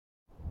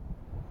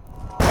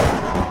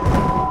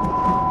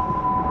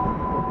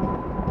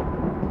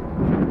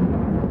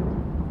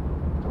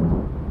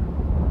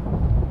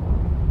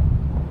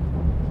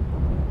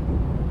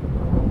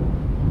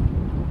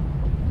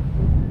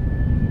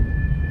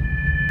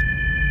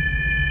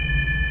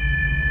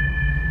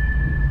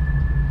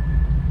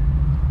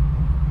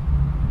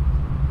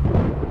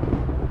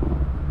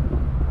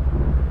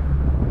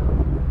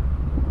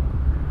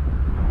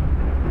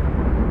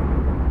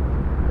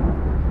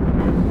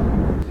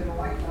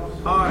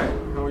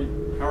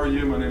about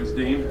you? My name is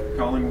Dean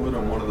Collingwood.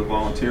 I'm one of the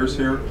volunteers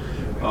here.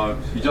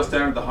 You just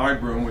entered the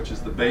Hyde room, which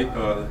is the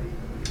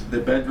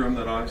bedroom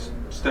that I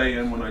stay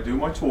in when I do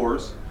my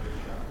tours.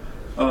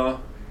 The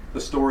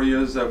story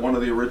is that one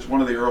of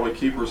the early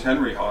keepers,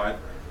 Henry Hyde,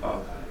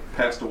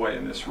 passed away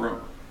in this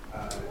room.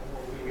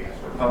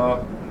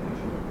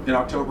 In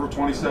October of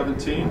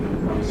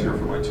 2017, I was here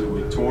for my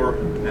 2-week tour,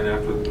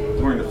 and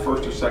during the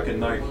first or second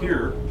night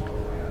here,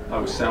 I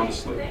was sound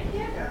asleep.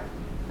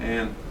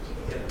 And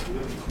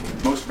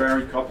most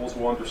married couples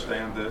will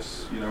understand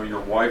this. You know,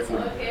 your wife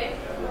will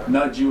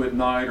nudge you at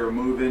night or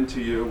move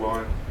into you.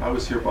 Well, I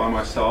was here by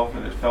myself,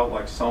 and it felt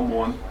like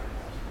someone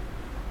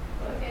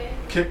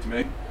kicked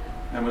me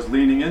and was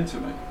leaning into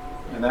me,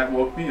 and that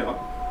woke me up,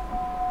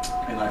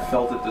 and I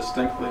felt it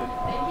distinctly.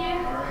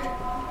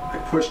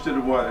 I pushed it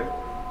away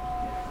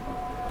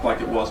like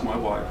it was my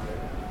wife,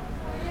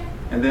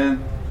 and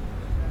then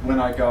when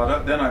I got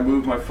up, then I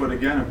moved my foot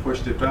again and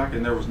pushed it back,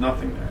 and there was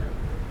nothing there.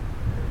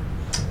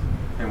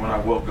 And when I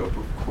woke up,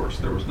 of course,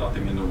 there was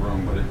nothing in the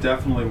room, but it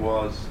definitely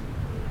was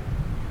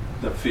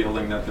the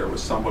feeling that there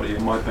was somebody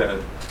in my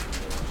bed.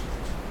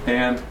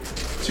 And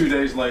 2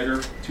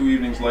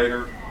 evenings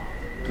later,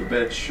 the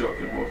bed shook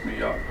and woke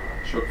me up.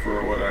 Shook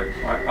for what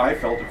I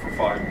felt it for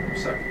 5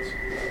 seconds,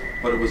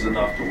 but it was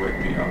enough to wake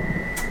me up.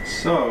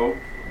 So,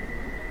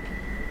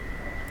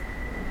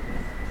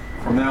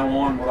 from now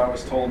on, what I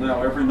was told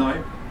now, every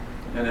night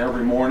and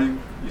every morning,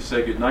 you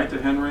say good night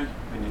to Henry,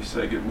 and you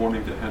say good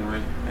morning to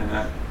Henry, and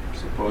that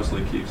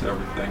supposedly keeps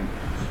everything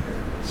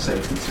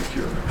safe and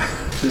secure.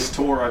 This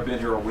tour, I've been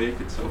here a week,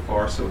 and so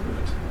far so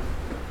good.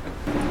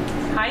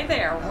 Hi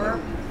there, we're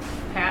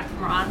Pat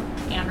and Ron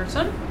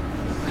Anderson.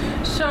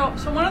 So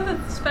one of the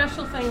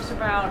special things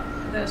about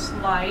this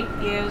light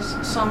is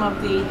some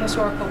of the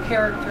historical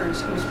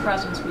characters whose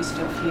presence we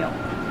still feel.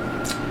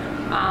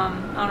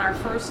 On our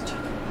first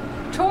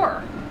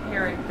tour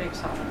here at Big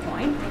Sable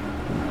Point,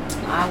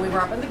 we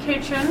were up in the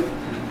kitchen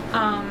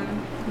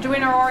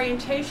doing our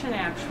orientation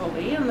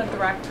actually, and the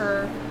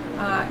director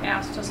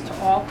asked us to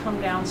all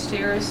come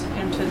downstairs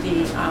into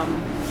the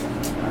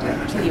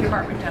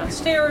apartment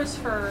downstairs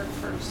for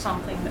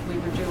something that we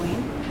were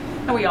doing.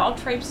 And we all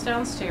traipsed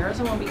downstairs,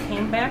 and when we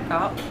came back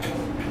up,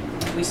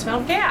 we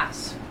smelled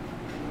gas.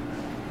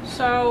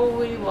 So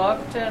we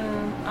looked,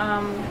 and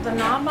the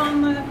knob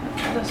on the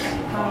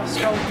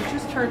stove, we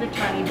just turned a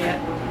tiny bit.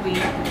 We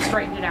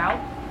straightened it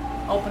out,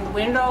 opened the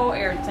window,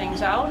 aired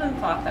things out, and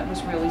thought that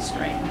was really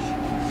strange.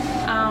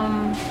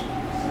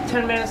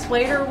 10 minutes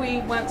later, we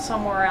went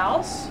somewhere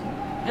else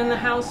in the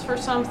house for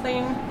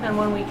something, and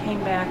when we came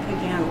back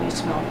again, we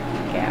smelled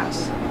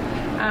gas.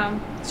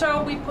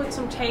 So we put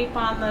some tape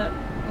on the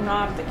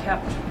knob that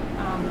kept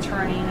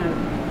turning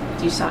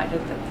and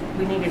decided that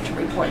we needed to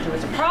report there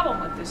was a problem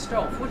with this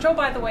stove, which, oh,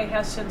 by the way,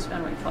 has since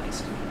been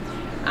replaced.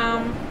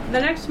 The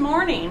next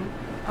morning,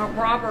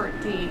 Robert,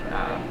 the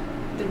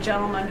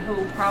gentleman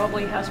who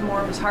probably has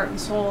more of his heart and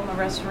soul in the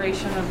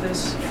restoration of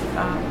this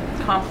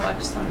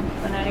complex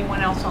than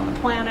anyone else on the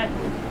planet,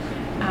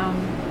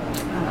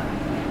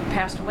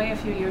 passed away a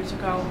few years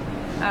ago,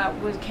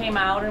 came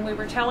out, and we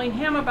were telling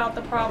him about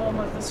the problem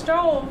with the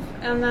stove,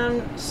 and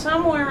then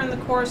somewhere in the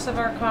course of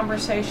our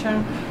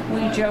conversation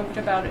we joked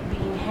about it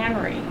being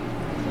Henry.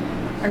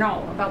 Or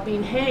no, about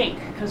being Hank,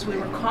 because we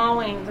were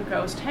calling the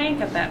ghost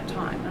Hank at that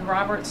time, and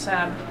Robert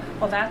said,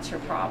 well, that's your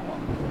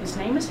problem. His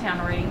name is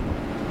Henry.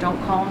 Don't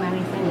call him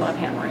anything but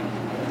Henry.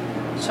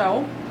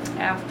 So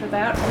after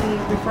that,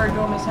 we referred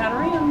to him as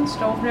Henry, and the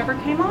stove never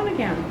came on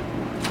again.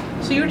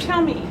 So you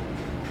tell me,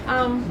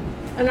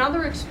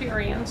 another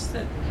experience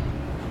that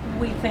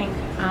we think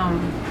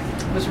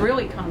was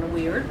really kind of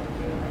weird.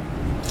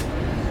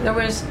 There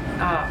was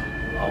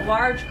a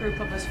large group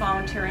of us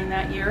volunteering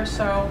that year,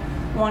 so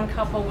one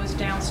couple was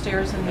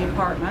downstairs in the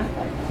apartment,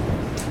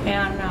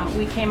 and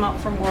we came up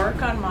from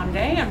work on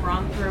Monday, and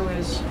Ron threw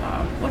his,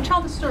 well,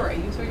 tell the story.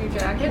 You threw your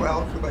jacket?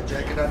 Well, threw my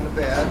jacket on the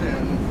bed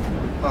and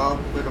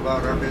went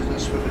about our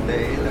business for the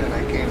day. Then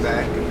I came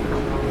back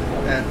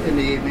and in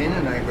the evening,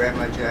 and I grabbed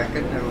my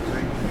jacket, and there was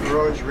a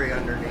rosary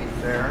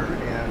underneath there,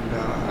 and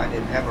I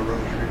didn't have a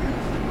rosary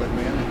with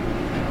me,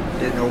 and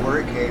didn't know where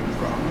it came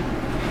from.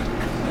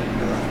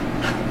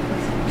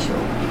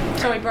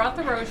 So he brought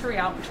the rosary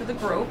out to the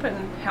group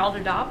and held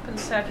it up and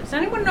said, does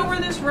anyone know where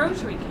this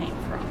rosary came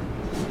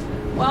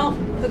from? Well,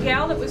 the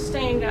gal that was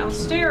staying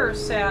downstairs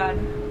said,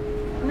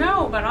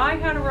 no, but I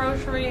had a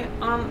rosary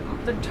on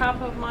the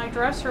top of my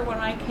dresser when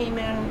I came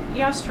in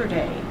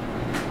yesterday.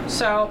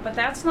 So, but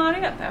that's not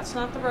it. That's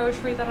not the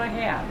rosary that I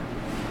had.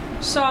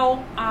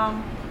 So,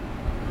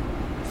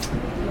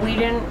 we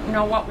didn't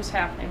know what was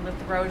happening with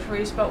the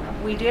rosaries, but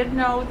we did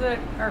know that,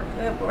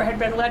 or had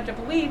been led to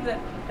believe that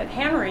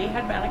Henry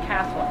had been a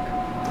Catholic.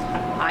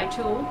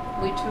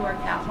 We too are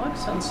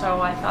Catholics, and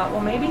so I thought,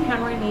 well, maybe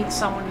Henry needs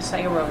someone to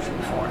say a rosary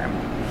for him.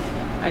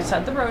 I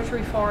said the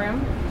rosary for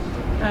him,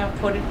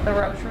 put the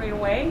rosary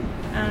away,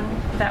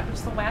 and that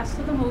was the last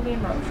of the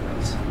moving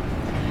rosaries.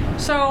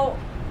 So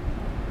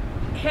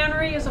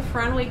Henry is a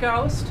friendly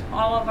ghost.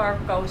 All of our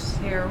ghosts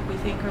here we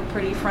think are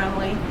pretty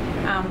friendly.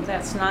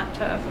 That's not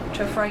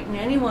to frighten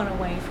anyone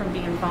away from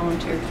being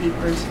volunteer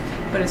keepers,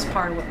 but it's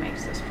part of what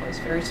makes this place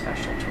very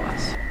special to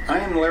us. I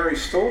am Larry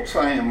Stoltz.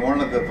 I am one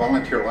of the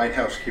volunteer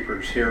lighthouse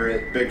keepers here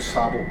at Big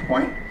Sable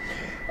Point.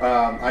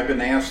 I've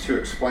been asked to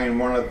explain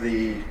one of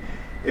the,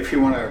 if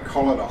you want to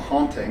call it a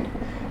haunting,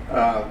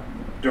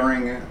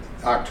 during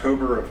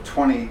October of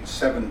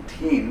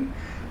 2017.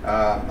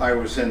 I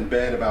was in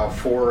bed about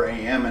 4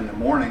 a.m. in the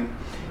morning,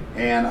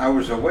 and I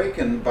was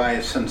awakened by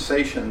a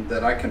sensation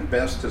that I can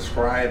best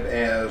describe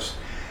as,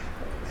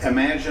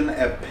 imagine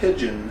a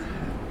pigeon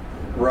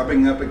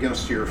rubbing up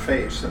against your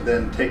face and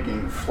then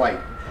taking flight.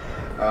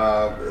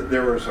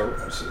 There was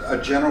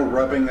a gentle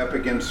rubbing up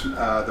against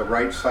the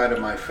right side of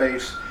my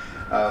face,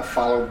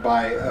 followed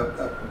by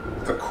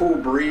a cool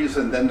breeze,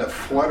 and then the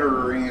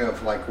fluttering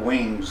of like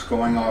wings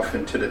going off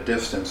into the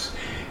distance.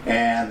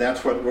 And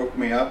that's what woke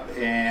me up.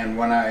 And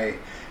when I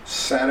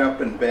sat up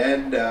in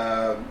bed,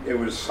 it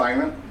was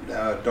silent,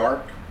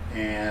 dark,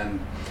 and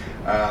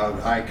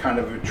I kind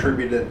of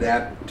attributed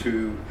that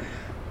to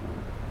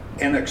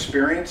an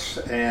experience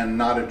and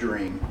not a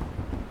dream.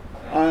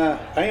 I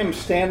am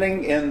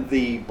standing in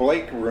the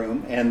Blake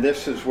room, and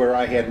this is where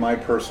I had my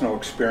personal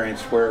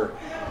experience, where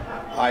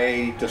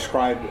I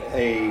described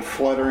a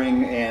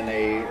fluttering and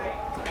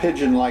a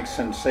pigeon-like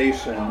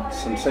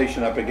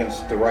sensation up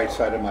against the right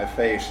side of my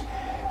face.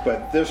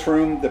 But this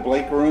room, the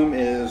Blake room,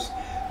 is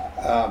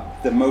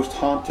the most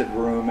haunted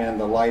room in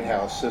the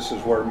lighthouse. This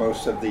is where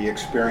most of the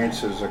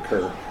experiences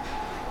occur.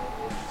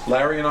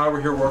 Larry and I were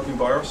here working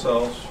by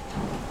ourselves,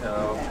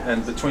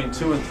 and between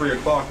 2 and 3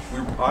 o'clock,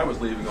 I was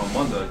leaving on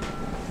Monday,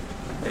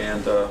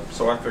 and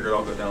so I figured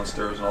I'll go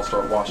downstairs and I'll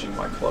start washing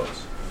my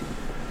clothes.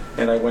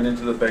 And I went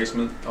into the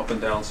basement up and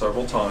down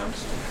several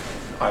times.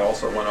 I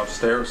also went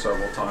upstairs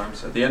several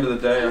times. At the end of the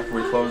day, after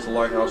we closed the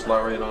lighthouse,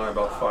 Larry and I,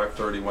 about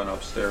 5:30, went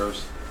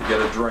upstairs to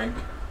get a drink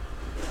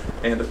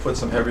and to put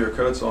some heavier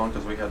coats on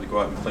because we had to go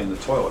out and clean the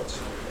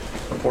toilets,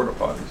 the porta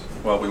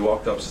potties. Well, we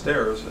walked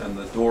upstairs, and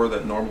the door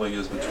that normally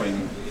is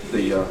between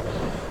the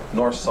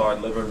north side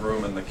living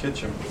room and the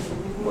kitchen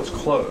was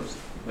closed,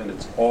 and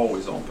it's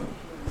always open.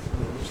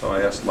 So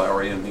I asked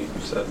Larry, and he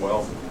said,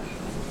 well,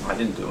 I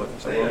didn't do it. I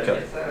said, well,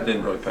 okay. I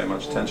didn't really pay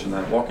much attention to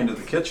that. Walk into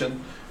the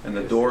kitchen, and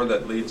the door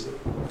that leads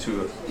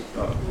to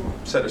a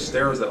set of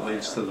stairs that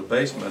leads to the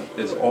basement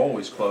is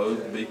always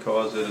closed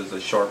because it is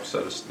a sharp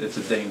set of, it's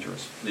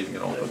dangerous leaving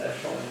it open.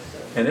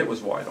 And it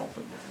was wide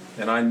open.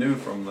 And I knew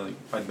from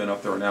I'd been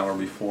up there an hour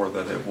before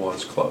that it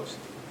was closed.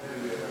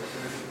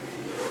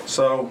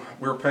 So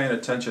we were paying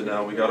attention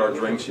now. We got our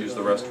drinks, used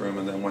the restroom,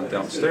 and then went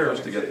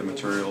downstairs to get the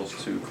materials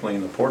to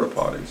clean the porta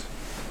potties.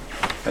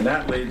 And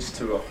that leads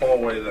to a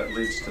hallway that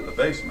leads to the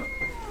basement.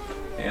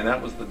 And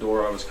that was the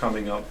door I was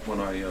coming up when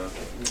I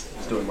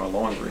was doing my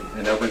laundry.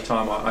 And every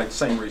time,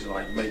 same reason,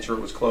 I made sure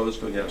it was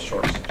closed because you have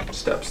sharp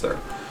steps there.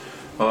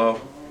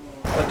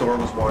 That door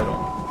was wide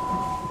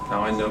open.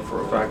 Now I know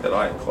for a fact that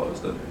I had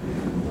closed it,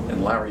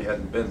 and Larry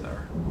hadn't been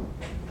there.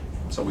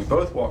 So we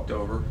both walked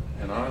over,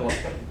 and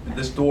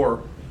this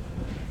door,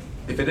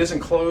 if it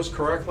isn't closed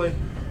correctly,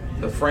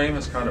 the frame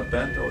is kind of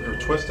bent or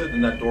twisted,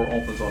 and that door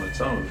opens on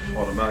its own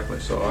automatically.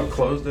 So I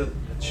closed it,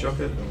 shook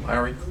it, and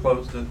Larry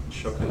closed it, and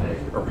shook it,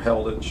 or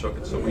held it and shook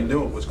it. So we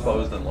knew it was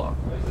closed and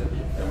locked.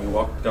 And we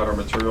got our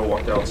material,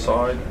 walked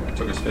outside. It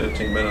took us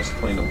 15 minutes to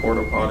clean the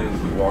porta potties.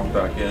 We walked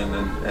back in,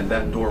 and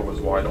that door was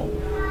wide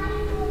open.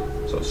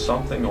 So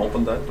something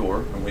opened that door,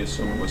 and we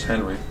assumed it was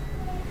Henry,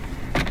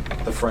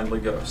 the friendly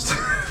ghost.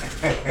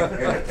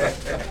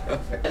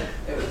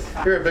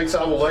 Here at Big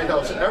Sable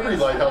Lighthouse, every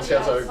lighthouse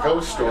has a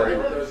ghost story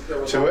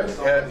to it,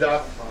 and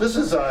this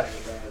is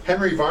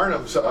Henry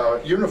Varnum's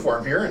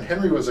uniform here, and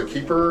Henry was a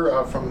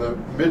keeper from the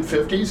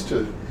mid-50s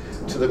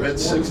to the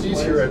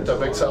mid-60s here at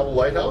Big Sable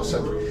Lighthouse,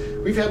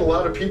 and we've had a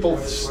lot of people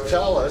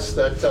tell us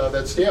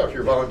that stay out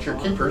here, volunteer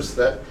keepers,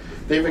 that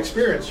they've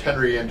experienced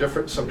Henry in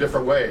some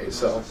different ways.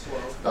 So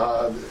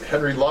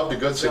Henry loved a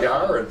good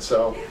cigar, and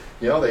so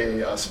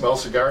they smell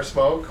cigar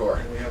smoke, or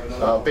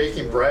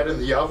baking bread in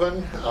the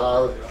oven,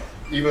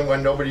 even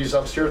when nobody's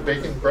upstairs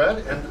baking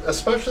bread, and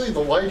especially the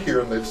light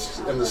here in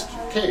this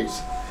case.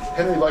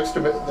 Henry likes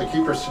the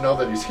keepers to know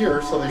that he's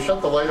here, so they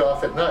shut the light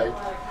off at night.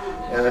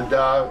 And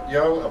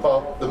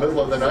about the middle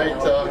of the night,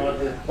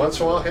 once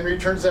in a while, Henry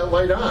turns that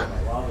light on,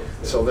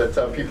 so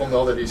that people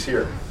know that he's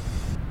here.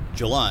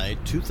 July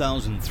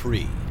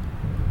 2003.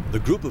 The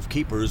group of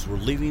keepers were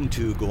leaving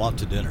to go out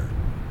to dinner.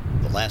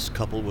 The last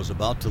couple was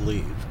about to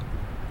leave.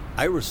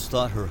 Iris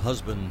thought her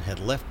husband had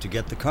left to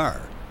get the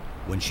car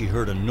when she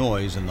heard a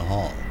noise in the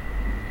hall.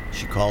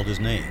 She called his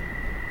name,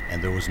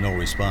 and there was no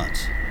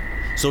response.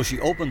 So she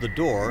opened the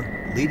door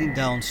leading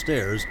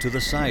downstairs to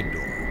the side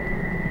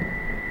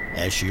door.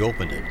 As she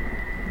opened it,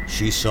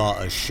 she saw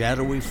a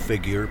shadowy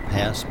figure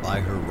pass by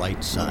her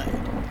right side.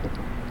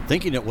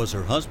 Thinking it was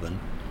her husband,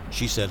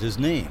 she said his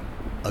name,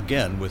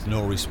 again with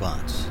no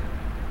response.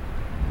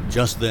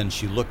 Just then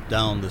she looked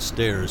down the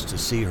stairs to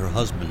see her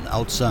husband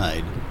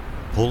outside,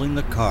 pulling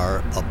the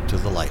car up to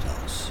the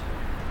lighthouse.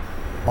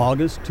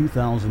 August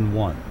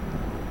 2001.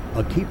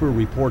 A keeper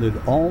reported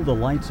all the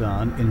lights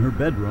on in her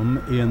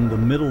bedroom in the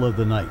middle of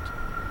the night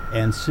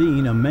and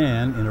seeing a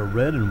man in a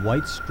red and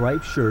white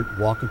striped shirt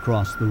walk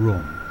across the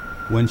room.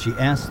 When she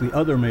asked the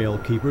other male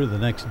keeper the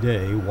next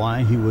day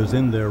why he was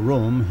in their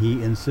room,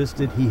 he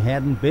insisted he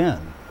hadn't been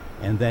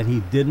and that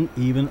he didn't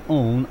even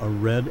own a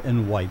red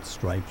and white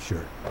striped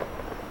shirt.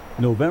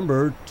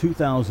 November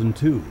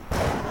 2002.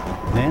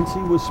 Nancy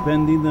was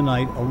spending the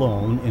night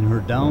alone in her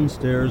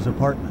downstairs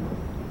apartment.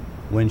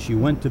 When she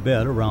went to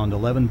bed around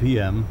 11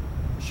 p.m.,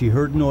 she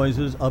heard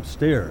noises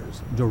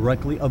upstairs,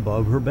 directly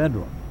above her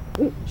bedroom.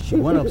 She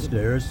went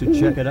upstairs to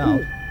check it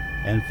out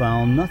and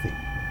found nothing.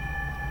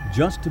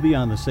 Just to be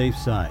on the safe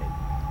side,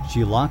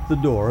 she locked the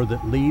door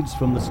that leads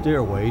from the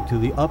stairway to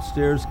the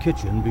upstairs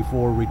kitchen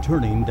before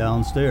returning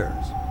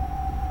downstairs.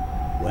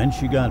 When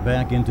she got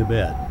back into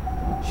bed,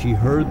 she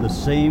heard the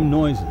same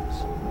noises.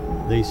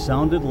 They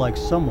sounded like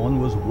someone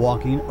was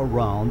walking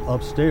around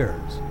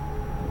upstairs.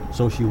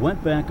 So she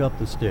went back up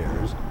the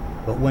stairs,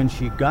 but when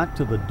she got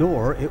to the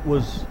door, it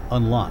was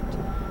unlocked,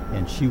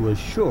 and she was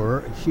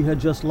sure she had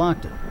just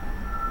locked it.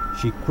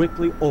 She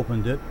quickly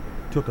opened it,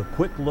 took a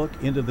quick look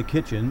into the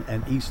kitchen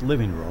and east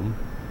living room,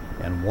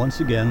 and once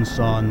again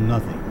saw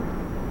nothing.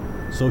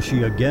 So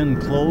she again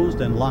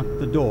closed and locked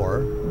the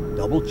door,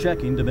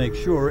 double-checking to make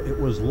sure it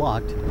was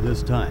locked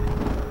this time.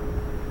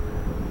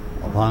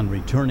 Upon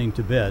returning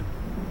to bed,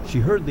 she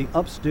heard the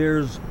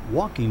upstairs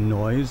walking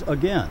noise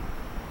again.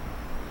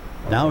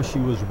 Now she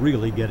was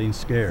really getting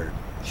scared.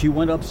 She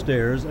went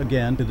upstairs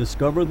again to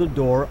discover the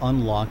door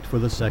unlocked for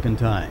the second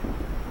time.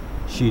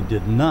 She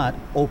did not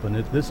open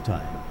it this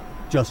time,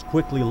 just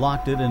quickly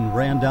locked it and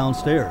ran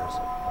downstairs,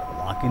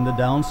 locking the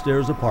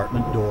downstairs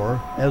apartment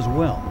door as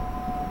well.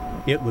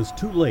 It was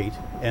too late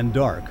and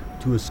dark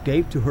to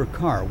escape to her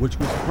car, which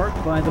was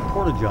parked by the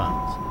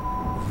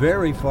porta-johns,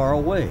 very far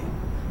away.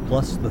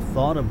 Plus the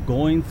thought of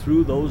going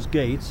through those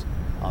gates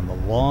on the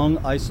long,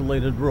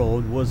 isolated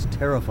road was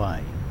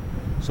terrifying.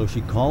 So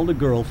she called a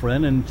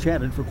girlfriend and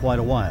chatted for quite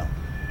a while.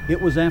 It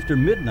was after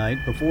midnight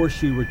before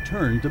she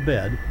returned to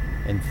bed,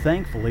 and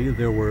thankfully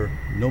there were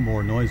no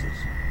more noises.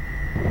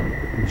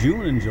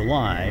 June and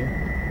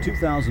July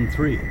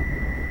 2003.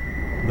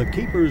 The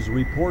keepers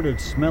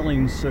reported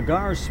smelling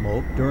cigar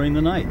smoke during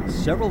the night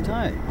several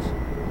times,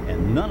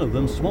 and none of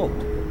them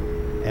smoked.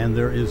 And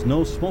there is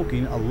no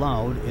smoking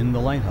allowed in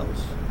the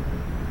lighthouse.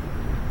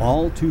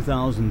 All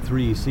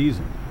 2003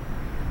 season,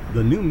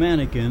 the new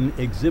mannequin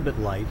exhibit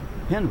light,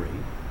 Henry,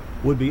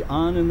 would be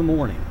on in the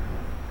morning,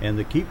 and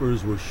the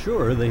keepers were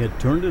sure they had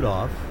turned it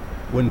off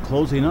when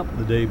closing up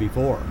the day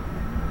before.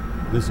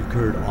 This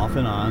occurred off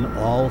and on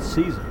all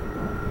season.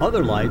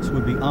 Other lights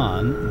would be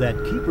on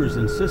that keepers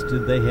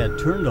insisted they had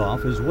turned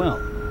off as well.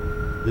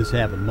 This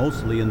happened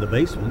mostly in the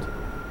basement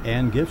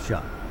and gift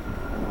shop.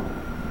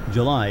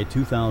 July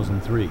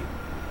 2003.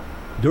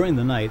 During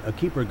the night, a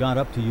keeper got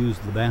up to use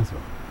the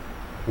bathroom.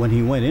 When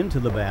he went into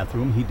the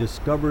bathroom, he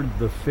discovered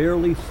the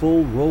fairly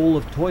full roll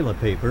of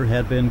toilet paper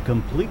had been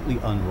completely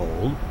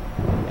unrolled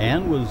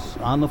and was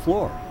on the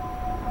floor.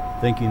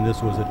 Thinking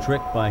this was a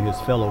trick by his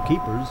fellow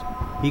keepers,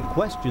 he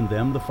questioned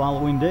them the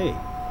following day.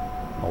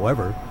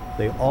 However,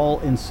 they all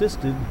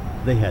insisted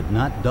they had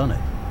not done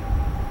it.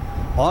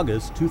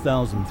 August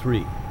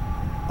 2003.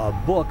 A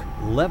book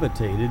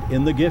levitated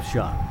in the gift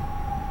shop.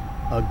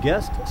 A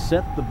guest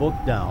set the book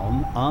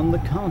down on the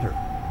counter.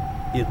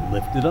 It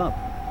lifted up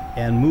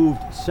and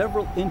moved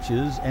several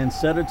inches and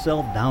set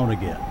itself down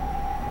again.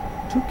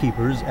 Two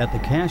keepers at the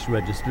cash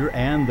register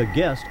and the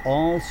guest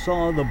all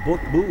saw the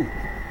book move.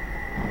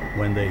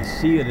 When they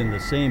see it in the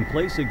same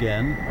place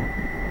again,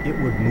 it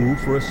would move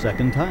for a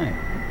second time.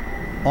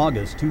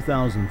 August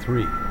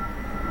 2003.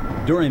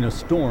 During a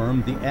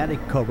storm, the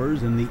attic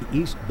covers in the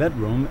east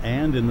bedroom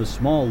and in the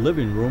small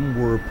living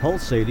room were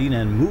pulsating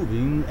and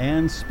moving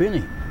and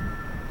spinning.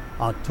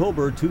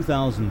 October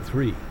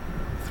 2003.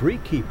 Three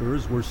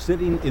keepers were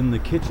sitting in the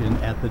kitchen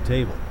at the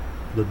table.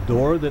 The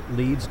door that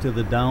leads to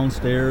the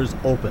downstairs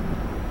opened.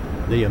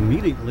 They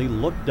immediately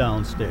looked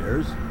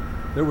downstairs.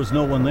 There was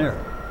no one there.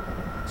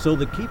 So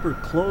the keeper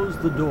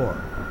closed the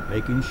door,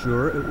 making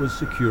sure it was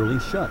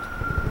securely shut.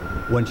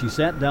 When she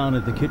sat down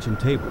at the kitchen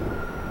table,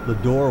 the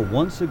door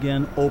once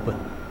again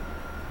opened.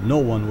 No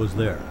one was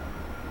there.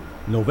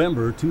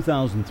 November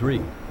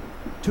 2003.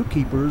 Two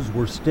keepers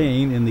were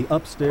staying in the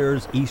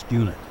upstairs east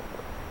unit.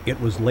 It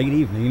was late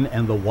evening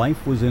and the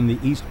wife was in the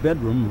east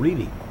bedroom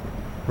reading.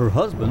 Her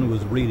husband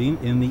was reading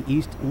in the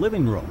east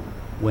living room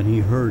when he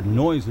heard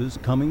noises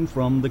coming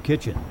from the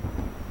kitchen.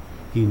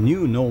 He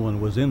knew no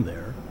one was in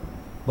there,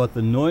 but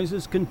the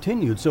noises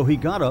continued, so he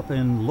got up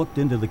and looked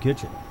into the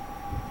kitchen.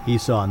 He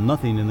saw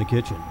nothing in the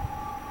kitchen.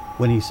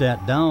 When he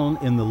sat down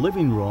in the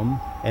living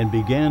room and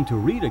began to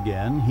read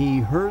again, he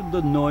heard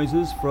the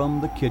noises from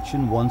the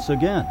kitchen once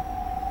again.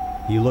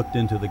 He looked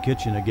into the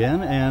kitchen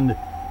again and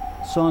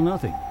saw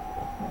nothing.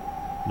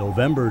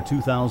 November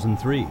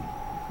 2003.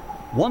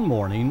 One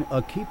morning,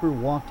 a keeper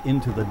walked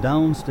into the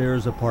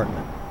downstairs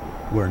apartment,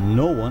 where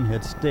no one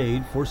had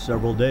stayed for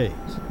several days.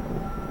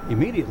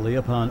 Immediately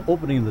upon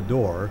opening the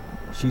door,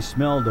 she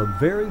smelled a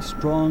very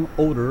strong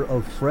odor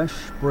of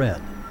fresh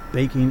bread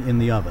baking in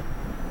the oven.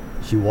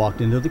 She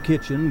walked into the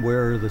kitchen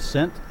where the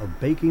scent of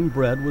baking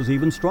bread was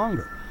even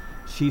stronger.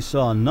 She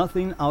saw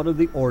nothing out of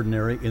the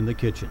ordinary in the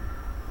kitchen.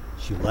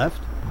 She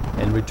left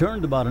and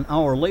returned about an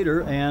hour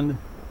later, and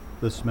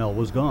the smell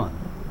was gone.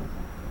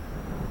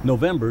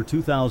 November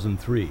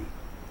 2003.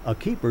 A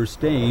keeper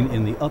staying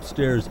in the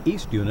upstairs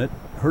east unit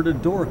heard a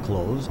door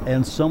close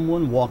and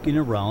someone walking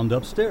around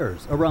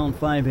upstairs around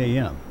 5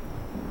 a.m.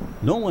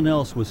 No one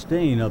else was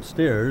staying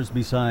upstairs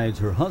besides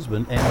her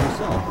husband and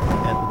herself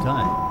at the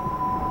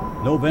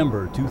time.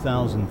 November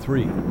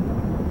 2003.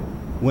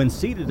 When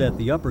seated at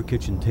the upper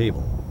kitchen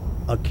table,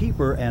 a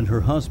keeper and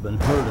her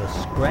husband heard a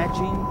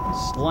scratching,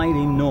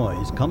 sliding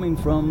noise coming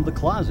from the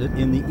closet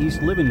in the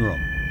east living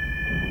room.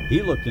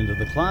 He looked into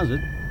the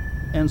closet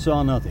and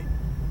saw nothing.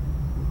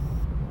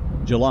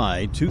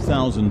 July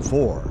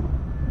 2004.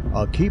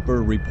 A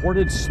keeper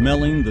reported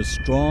smelling the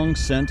strong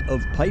scent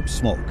of pipe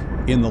smoke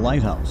in the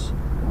lighthouse.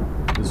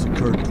 This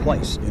occurred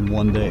twice in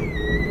one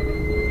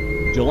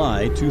day.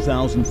 July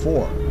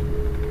 2004.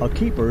 A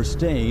keeper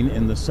staying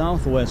in the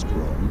southwest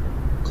room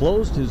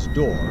closed his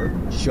door,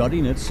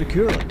 shutting it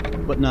securely,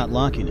 but not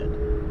locking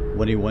it,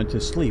 when he went to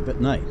sleep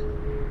at night.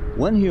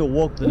 When he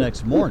awoke the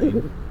next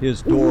morning,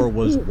 his door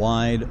was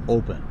wide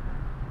open.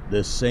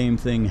 This same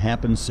thing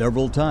happened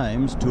several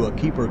times to a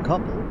keeper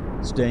couple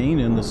staying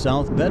in the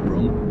south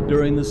bedroom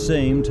during the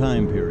same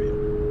time period.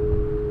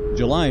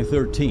 July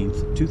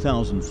 13th,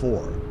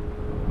 2004.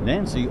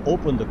 Nancy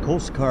opened the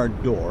Coast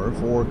Guard door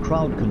for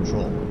crowd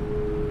control.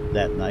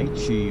 That night,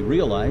 she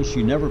realized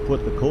she never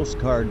put the Coast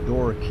Guard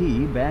door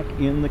key back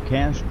in the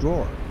cash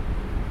drawer.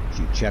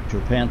 She checked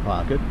her pant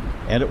pocket,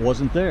 and it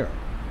wasn't there.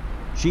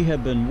 She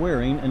had been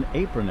wearing an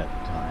apron at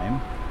the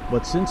time,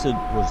 but since it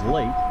was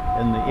late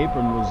and the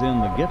apron was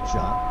in the gift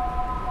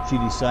shop, she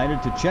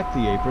decided to check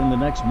the apron the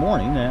next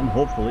morning and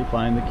hopefully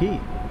find the key.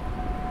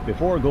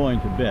 Before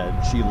going to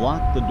bed, she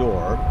locked the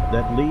door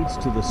that leads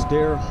to the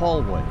stair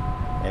hallway,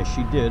 as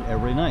she did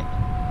every night.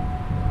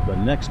 The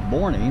next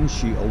morning,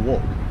 she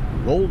awoke,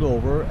 rolled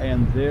over,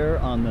 and there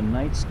on the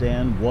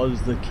nightstand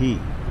was the key.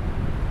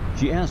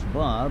 She asked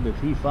Bob if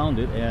he found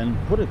it and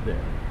put it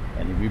there,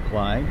 and he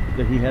replied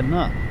that he had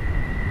not.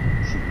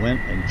 She went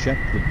and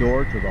checked the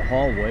door to the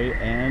hallway,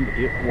 and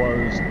it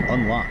was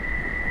unlocked.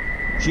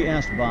 She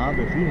asked Bob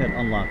if he had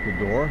unlocked the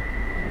door.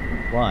 He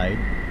replied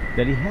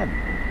that he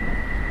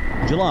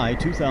hadn't. July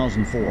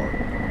 2004.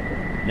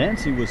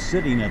 Nancy was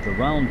sitting at the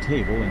round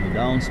table in the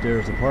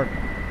downstairs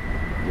apartment.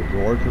 The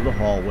door to the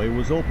hallway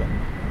was open.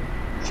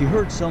 She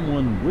heard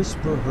someone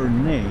whisper her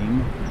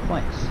name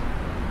twice.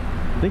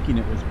 Thinking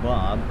it was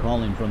Bob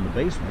calling from the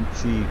basement,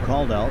 she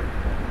called out,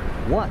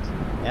 "What?"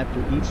 after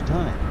each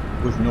time,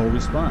 with no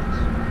response.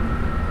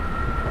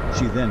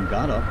 She then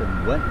got up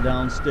and went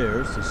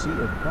downstairs to see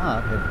if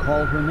Bob had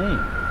called her name.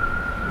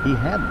 He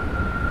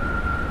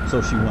hadn't.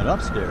 So she went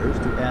upstairs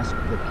to ask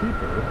the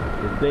keeper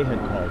if they had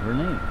called her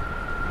name.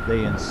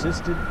 They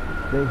insisted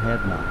they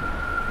had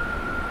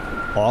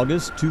not.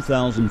 August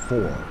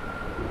 2004.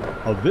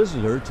 A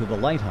visitor to the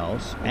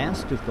lighthouse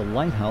asked if the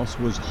lighthouse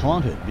was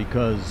haunted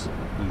because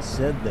he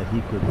said that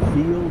he could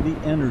feel the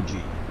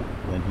energy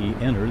when he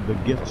entered the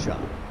gift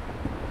shop.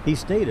 He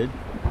stated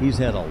he's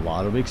had a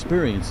lot of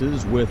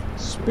experiences with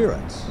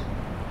spirits.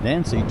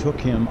 Nancy took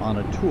him on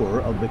a tour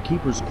of the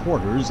keeper's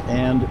quarters,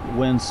 and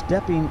when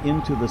stepping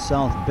into the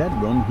south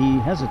bedroom, he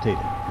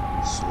hesitated,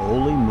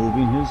 slowly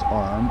moving his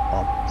arm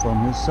up from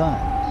his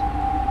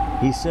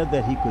sides. He said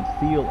that he could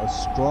feel a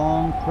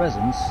strong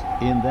presence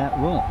in that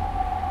room.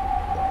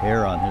 The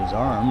hair on his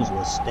arms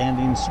was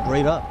standing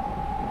straight up.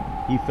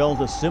 He felt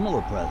a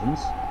similar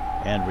presence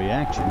and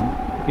reaction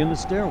in the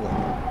stairway,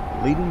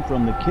 leading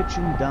from the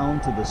kitchen down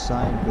to the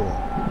side door.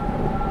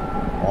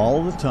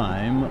 All the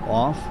time,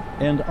 off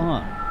and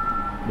on.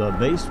 The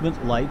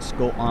basement lights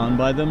go on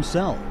by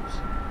themselves.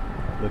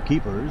 The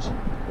keepers,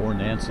 or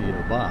Nancy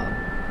or Bob,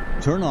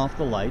 turn off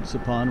the lights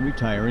upon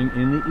retiring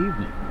in the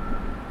evening.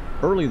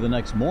 Early the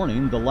next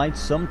morning, the lights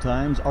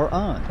sometimes are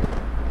on,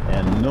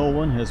 and no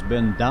one has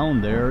been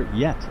down there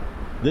yet.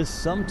 This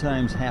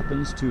sometimes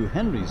happens to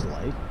Henry's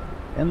light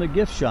and the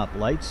gift shop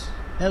lights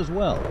as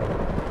well.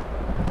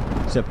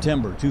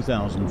 September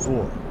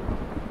 2004.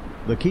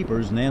 The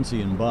keepers,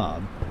 Nancy and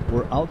Bob,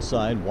 were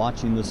outside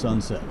watching the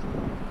sunset.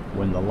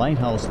 When the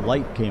lighthouse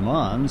light came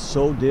on,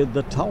 so did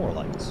the tower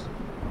lights.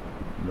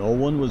 No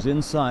one was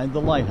inside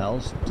the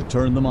lighthouse to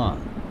turn them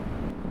on.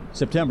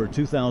 September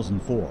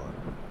 2004.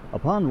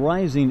 Upon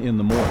rising in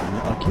the morning,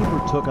 a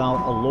keeper took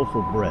out a loaf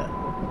of bread,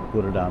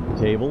 put it on the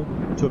table,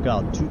 took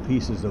out 2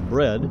 pieces of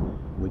bread,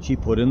 which he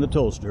put in the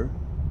toaster,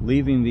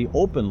 leaving the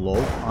open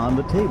loaf on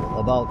the table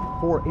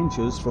about 4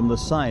 inches from the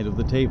side of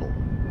the table,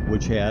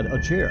 which had a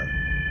chair.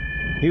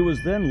 He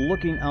was then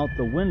looking out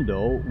the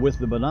window with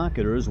the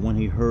binoculars when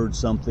he heard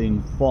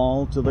something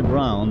fall to the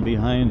ground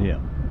behind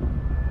him.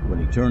 When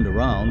he turned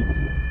around,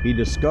 he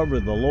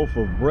discovered the loaf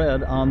of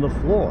bread on the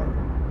floor,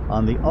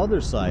 on the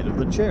other side of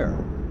the chair,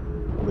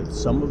 with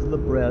some of the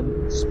bread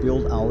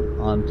spilled out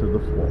onto the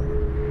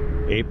floor.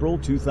 April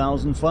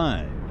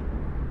 2005.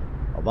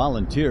 A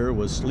volunteer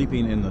was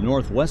sleeping in the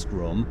northwest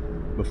room.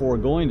 Before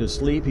going to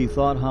sleep, he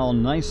thought how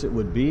nice it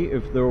would be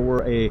if there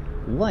were a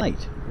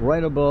light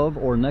right above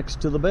or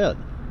next to the bed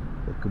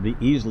that could be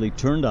easily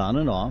turned on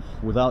and off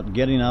without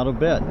getting out of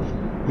bed.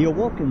 He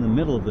awoke in the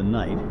middle of the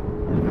night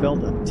and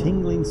felt a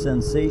tingling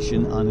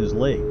sensation on his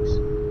legs.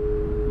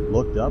 He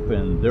looked up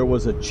and there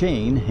was a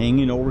chain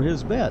hanging over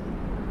his bed.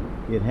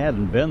 It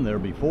hadn't been there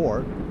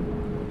before.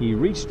 He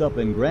reached up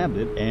and grabbed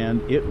it,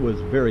 and it was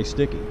very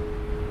sticky.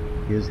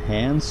 His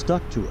hand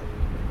stuck to it.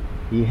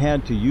 He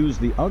had to use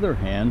the other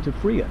hand to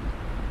free it.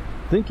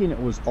 Thinking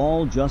it was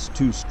all just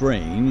too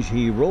strange,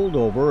 he rolled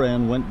over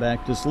and went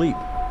back to sleep.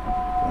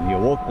 When he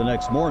awoke the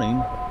next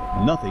morning,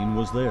 nothing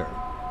was there.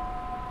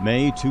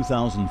 May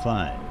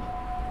 2005.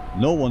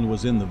 No one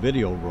was in the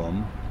video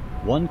room.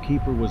 One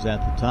keeper was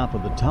at the top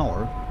of the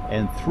tower,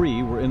 and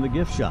 3 were in the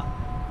gift shop.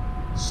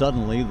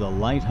 Suddenly, the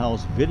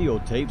lighthouse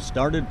videotape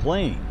started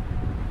playing.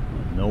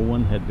 No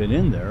one had been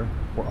in there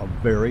for a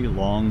very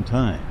long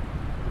time.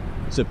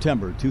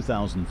 September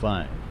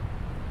 2005.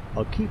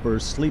 A keeper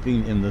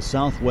sleeping in the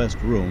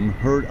southwest room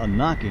heard a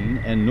knocking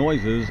and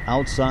noises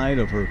outside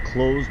of her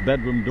closed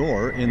bedroom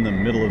door in the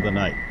middle of the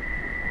night.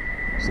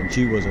 Since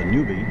she was a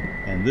newbie,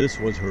 and this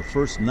was her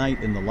first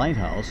night in the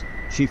lighthouse,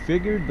 she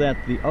figured that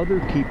the other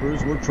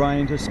keepers were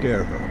trying to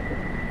scare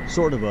her.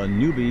 Sort of a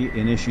newbie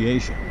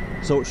initiation.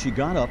 So she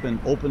got up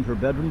and opened her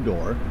bedroom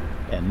door,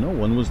 and no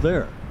one was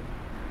there.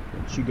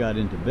 When she got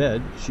into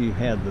bed, she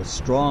had the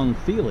strong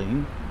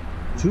feeling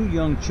 2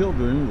 young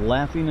children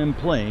laughing and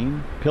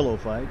playing, pillow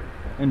fight,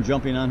 and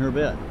jumping on her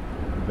bed.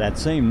 That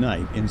same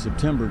night, in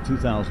September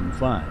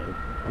 2005,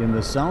 in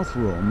the south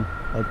room,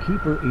 a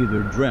keeper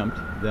either dreamt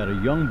that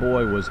a young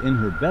boy was in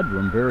her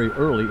bedroom very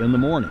early in the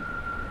morning.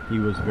 He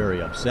was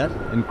very upset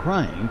and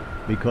crying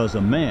because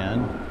a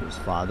man, his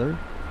father,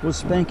 was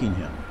spanking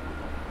him.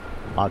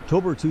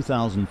 October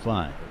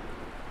 2005.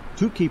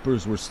 2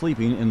 keepers were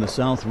sleeping in the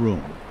south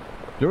room.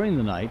 During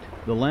the night,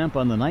 the lamp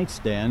on the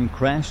nightstand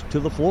crashed to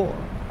the floor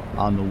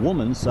on the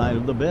woman's side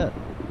of the bed,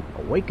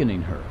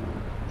 awakening her.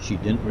 She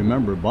didn't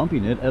remember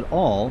bumping it at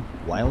all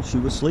while she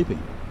was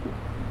sleeping.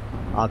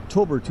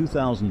 October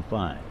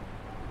 2005.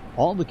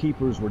 All the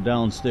keepers were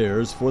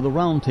downstairs for the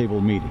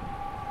roundtable meeting.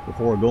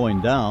 Before going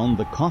down,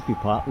 the coffee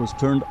pot was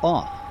turned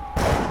off.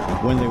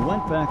 When they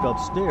went back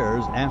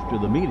upstairs after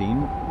the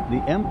meeting,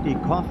 the empty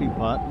coffee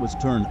pot was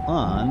turned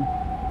on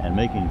and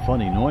making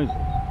funny noises.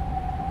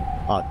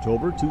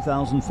 October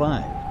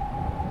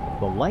 2005.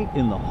 The light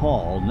in the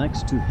hall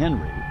next to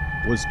Henry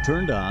was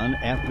turned on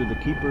after the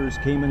keepers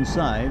came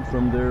inside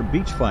from their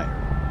beach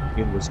fire.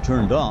 It was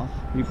turned off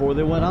before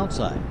they went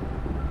outside.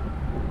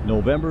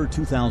 November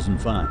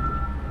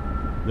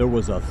 2005. There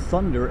was a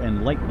thunder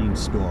and lightning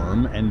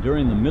storm, and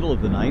during the middle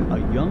of the night, a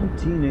young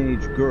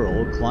teenage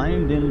girl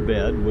climbed in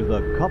bed with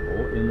a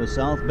couple in the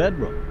south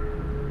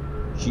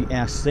bedroom. She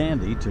asked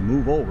Sandy to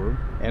move over,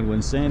 and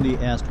when Sandy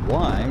asked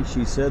why,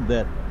 she said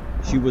that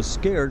she was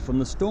scared from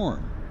the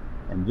storm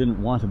and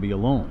didn't want to be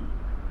alone.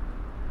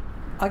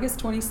 August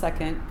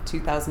 22nd,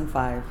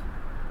 2005.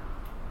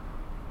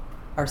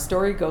 Our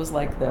story goes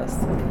like this.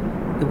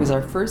 It was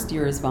our first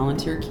year as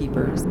volunteer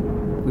keepers.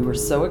 We were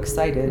so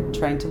excited,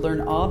 trying to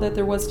learn all that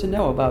there was to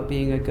know about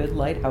being a good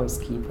lighthouse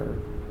keeper.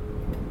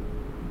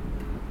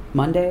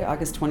 Monday,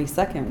 August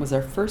 22nd, was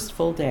our first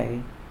full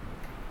day.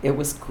 It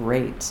was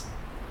great.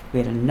 We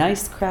had a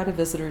nice crowd of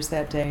visitors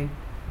that day,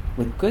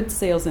 with good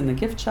sales in the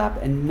gift shop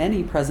and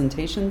many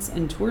presentations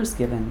and tours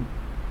given.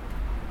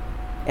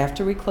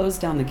 After we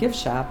closed down the gift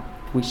shop,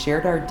 we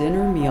shared our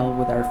dinner meal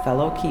with our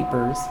fellow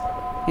keepers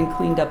and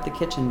cleaned up the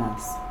kitchen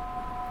mess.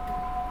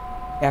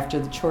 After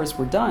the chores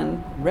were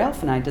done,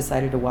 Ralph and I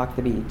decided to walk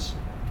the beach.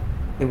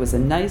 It was a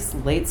nice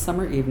late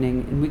summer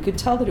evening, and we could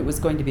tell that it was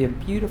going to be a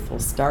beautiful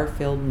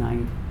star-filled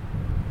night.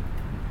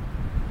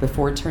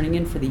 Before turning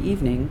in for the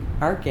evening,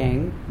 our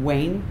gang,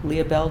 Wayne,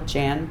 Leabelle,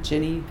 Jan,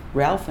 Ginny,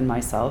 Ralph, and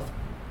myself,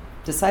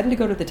 decided to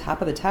go to the top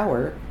of the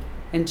tower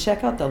and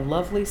check out the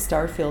lovely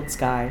star-filled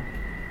sky.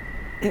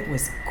 It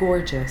was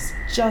gorgeous,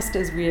 just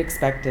as we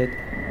expected,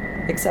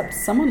 except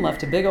someone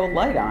left a big old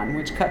light on,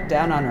 which cut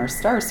down on our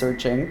star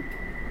searching.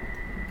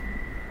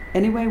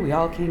 Anyway, we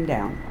all came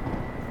down.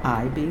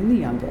 I, being the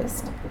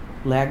youngest,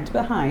 lagged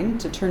behind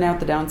to turn out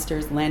the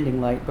downstairs landing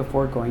light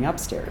before going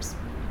upstairs.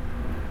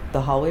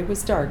 The hallway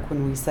was dark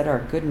when we said our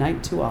good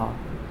night to all.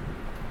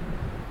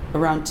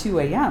 Around 2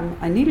 a.m.,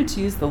 I needed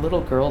to use the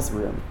little girl's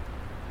room.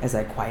 As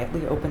I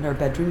quietly opened our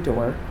bedroom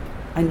door,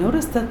 I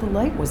noticed that the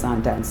light was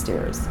on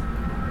downstairs.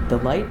 The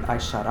light I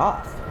shut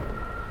off.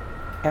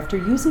 After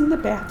using the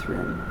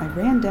bathroom, I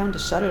ran down to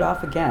shut it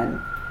off again,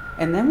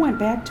 and then went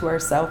back to our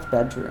south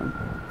bedroom.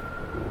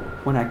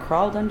 When I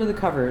crawled under the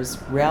covers,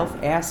 Ralph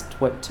asked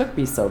what took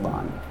me so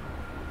long.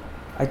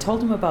 I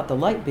told him about the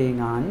light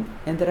being on,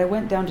 and that I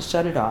went down to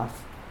shut it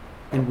off,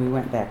 and we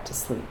went back to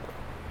sleep.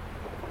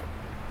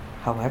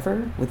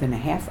 However, within a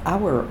half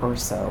hour or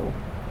so,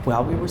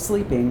 while we were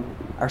sleeping,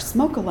 our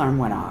smoke alarm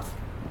went off.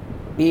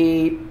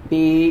 Beep,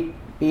 beep,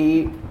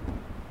 beep.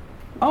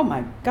 Oh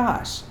my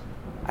gosh!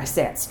 I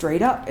sat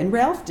straight up, and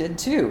Ralph did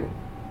too.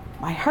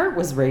 My heart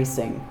was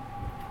racing.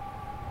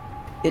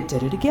 It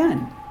did it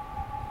again.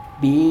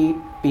 Beep,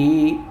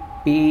 beep,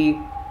 beep.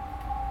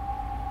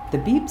 The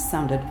beep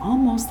sounded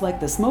almost like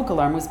the smoke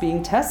alarm was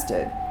being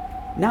tested,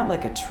 not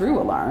like a true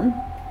alarm.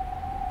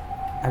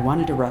 I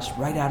wanted to rush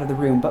right out of the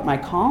room, but my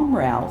calm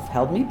Ralph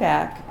held me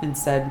back and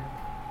said,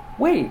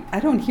 "Wait, I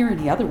don't hear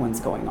any other ones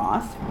going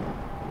off."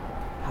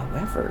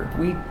 However,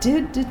 we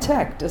did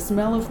detect a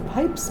smell of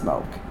pipe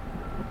smoke.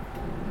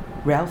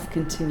 Ralph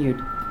continued,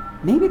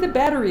 "Maybe the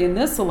battery in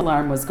this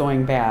alarm was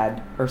going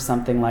bad," or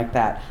something like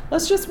that.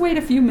 "Let's just wait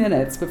a few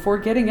minutes before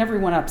getting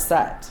everyone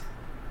upset."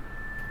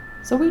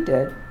 So we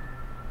did.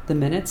 The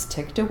minutes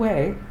ticked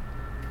away.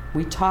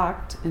 We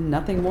talked, and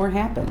nothing more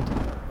happened.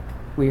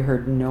 We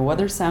heard no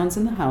other sounds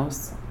in the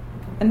house,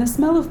 and the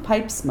smell of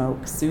pipe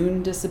smoke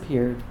soon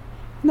disappeared,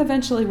 and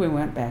eventually we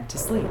went back to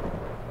sleep.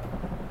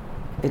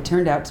 It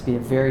turned out to be a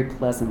very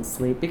pleasant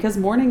sleep because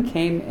morning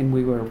came and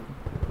we were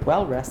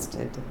well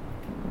rested.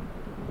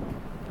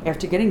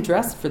 After getting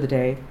dressed for the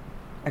day,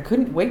 I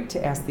couldn't wait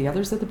to ask the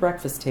others at the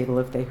breakfast table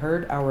if they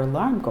heard our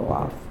alarm go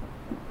off.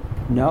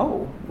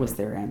 No, was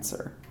their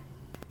answer.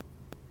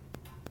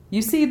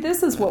 You see,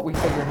 this is what we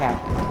figured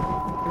happened.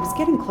 It was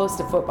getting close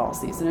to football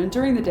season, and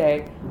during the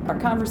day, our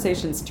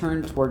conversations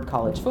turned toward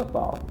college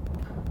football.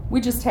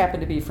 We just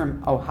happened to be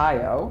from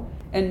Ohio,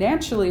 and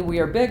naturally we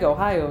are big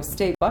Ohio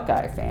State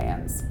Buckeye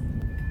fans.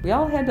 We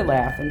all had to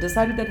laugh and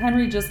decided that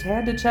Henry just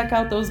had to check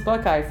out those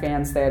Buckeye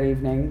fans that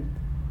evening.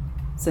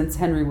 Since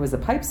Henry was a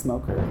pipe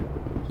smoker,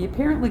 he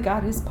apparently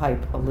got his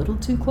pipe a little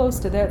too close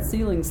to that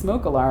ceiling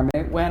smoke alarm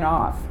and it went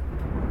off.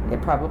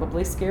 It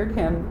probably scared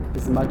him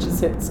as much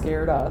as it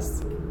scared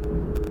us.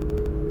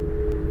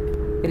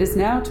 It is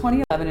now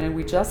 2011 and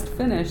we just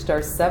finished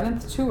our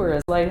 7th tour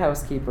as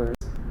lighthouse keepers.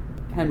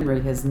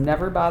 Henry has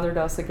never bothered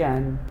us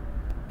again.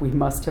 We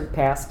must have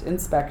passed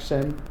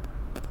inspection.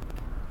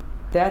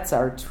 That's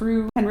our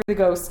true Henry the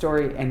Ghost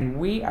story, and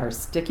we are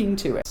sticking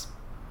to it.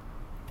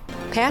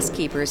 Past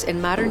keepers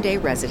and modern-day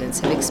residents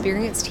have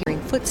experienced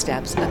hearing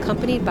footsteps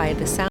accompanied by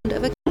the sound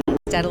of a cane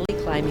steadily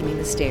climbing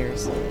the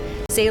stairs.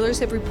 Sailors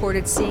have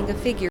reported seeing a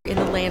figure in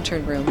the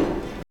lantern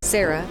room.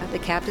 Sarah, the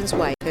captain's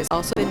wife, has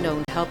also been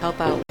known to help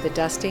out with the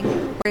dusting,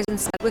 whereas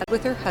instead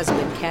with her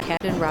husband,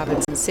 Captain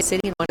Robinson,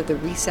 sitting in one of the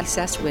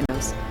recessed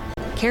windows.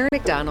 Karen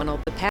McDonald,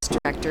 the past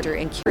director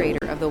and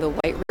curator of the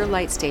White River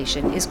Light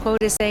Station, is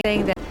quoted as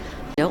saying that,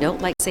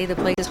 "Don't like to say the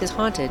place is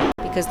haunted,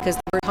 because the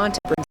word haunted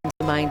brings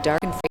to mind dark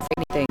and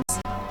frightening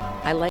things.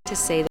 I like to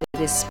say that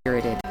it is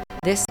spirited.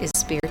 This is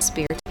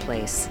Spirit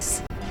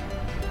Place."